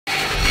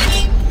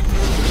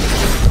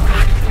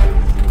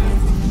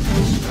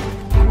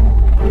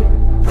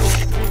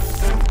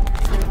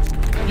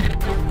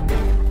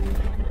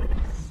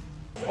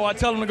or I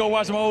tell them to go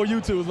watch my old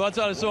YouTubes. But I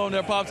try to show them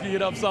their pops can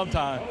get up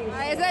sometime.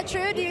 Is that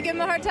true? Do you give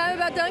him a hard time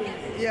about dunking?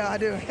 Yeah, I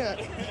do.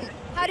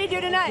 How did he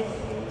do tonight?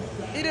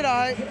 He did all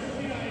right.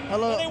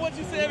 Hello. That ain't what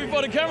you said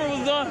before the camera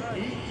was done.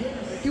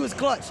 He was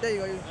clutch. There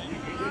you go.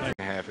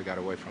 Half it got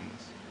away from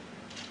us.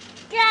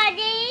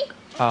 Daddy.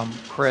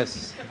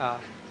 Chris,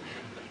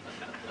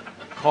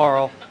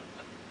 Carl.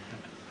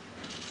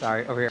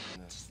 Sorry, over here.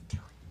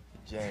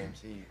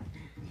 James, he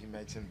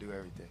makes him do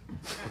everything.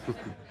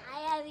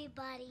 Hi,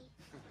 everybody.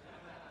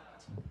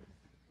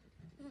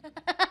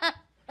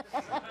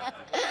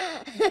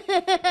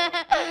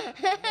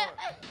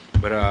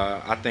 But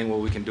I think what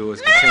we can do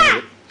is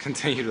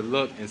continue to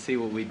look and see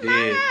what we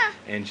did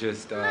and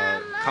just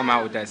come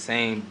out with that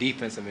same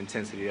defensive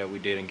intensity that we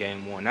did in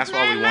game one. That's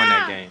why we won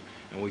that game.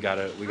 And we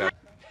gotta. Daddy,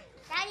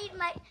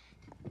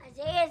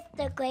 Isaiah's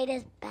the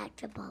greatest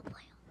basketball player.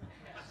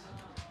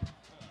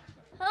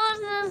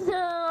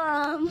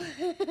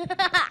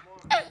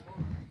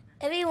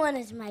 Everyone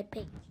is my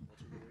pick.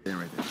 Yeah,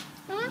 right there.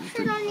 I want to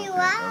sit on your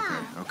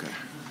lap. Okay.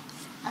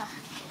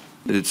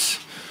 It's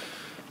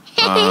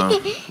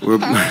we're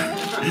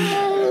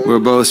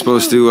both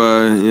supposed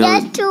to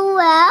That's too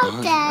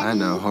loud, Daddy. I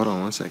know. Hold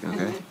on one second,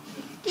 okay?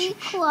 Be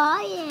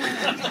quiet.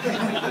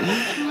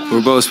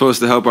 We're both supposed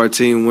to help our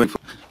team win.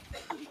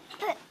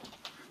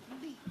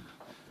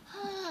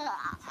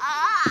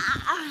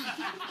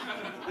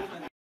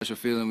 Special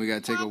feeling. We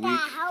gotta take a week.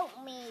 Help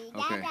me.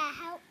 Okay. Dada,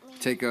 help me.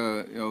 Take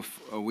a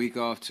week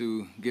off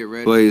to get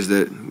ready. Plays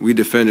that we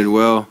defended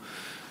well,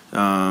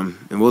 and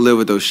we'll live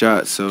with those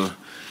shots. So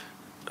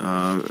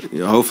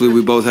hopefully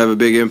we both have a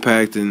big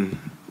impact, and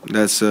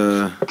that's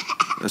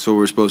what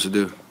we're supposed to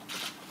do.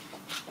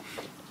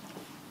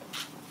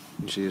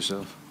 You see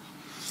yourself?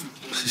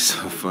 She's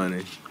so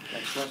funny.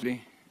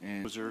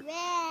 And was there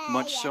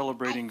much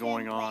celebrating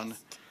going on?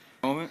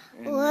 Moment.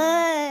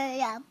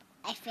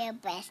 I feel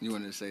best. You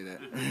wanted to say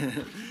that.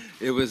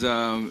 It was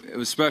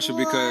special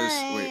because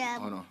wait,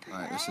 hold on. All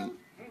right, listen.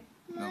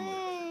 No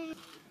more.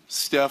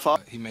 Steph,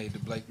 He made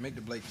make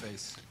the Blake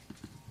face.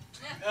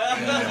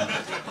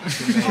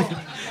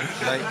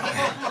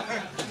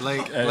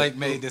 Blake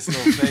made this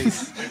little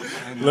face.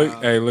 And,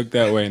 look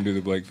that way and do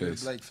the Blake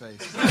face. Blake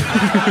face.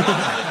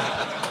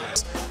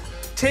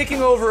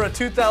 Taking over a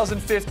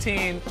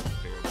 2015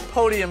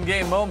 podium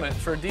game moment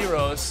for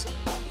D-Rose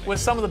with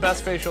some of the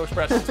best facial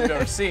expressions we've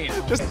ever seen.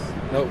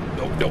 No.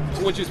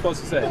 What you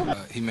supposed to say?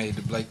 He made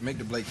make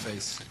the Blake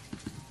face.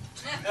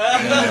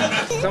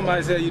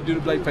 Somebody said you do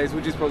the Blake face.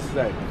 What you supposed to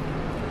say?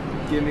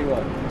 Give me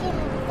what?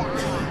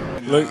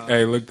 Look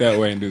that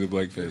way and do the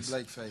Blake face.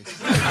 Blake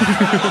face.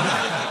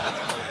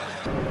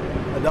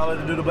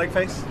 $1 to do the Blake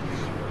face?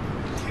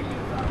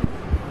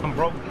 I'm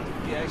broke.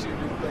 He asked you to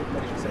do the Blake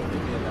face. You said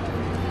give me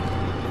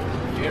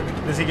 $1. You hear me?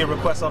 Does he get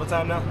requests all the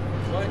time now?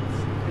 What?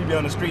 You be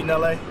on the street in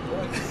LA?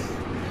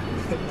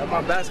 At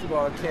my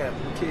basketball camp,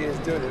 the kids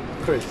doing it.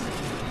 Chris,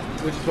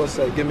 what you supposed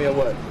to say? Give me a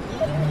what?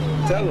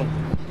 Tell him.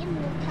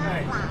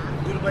 Hey,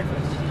 do the Blake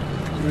face.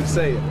 You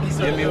say it.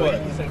 Give me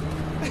what?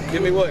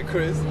 Give me what,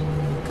 Chris?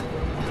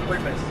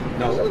 Blake face.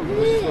 No.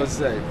 What you supposed to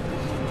say?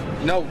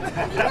 No.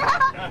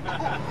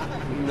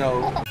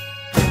 No.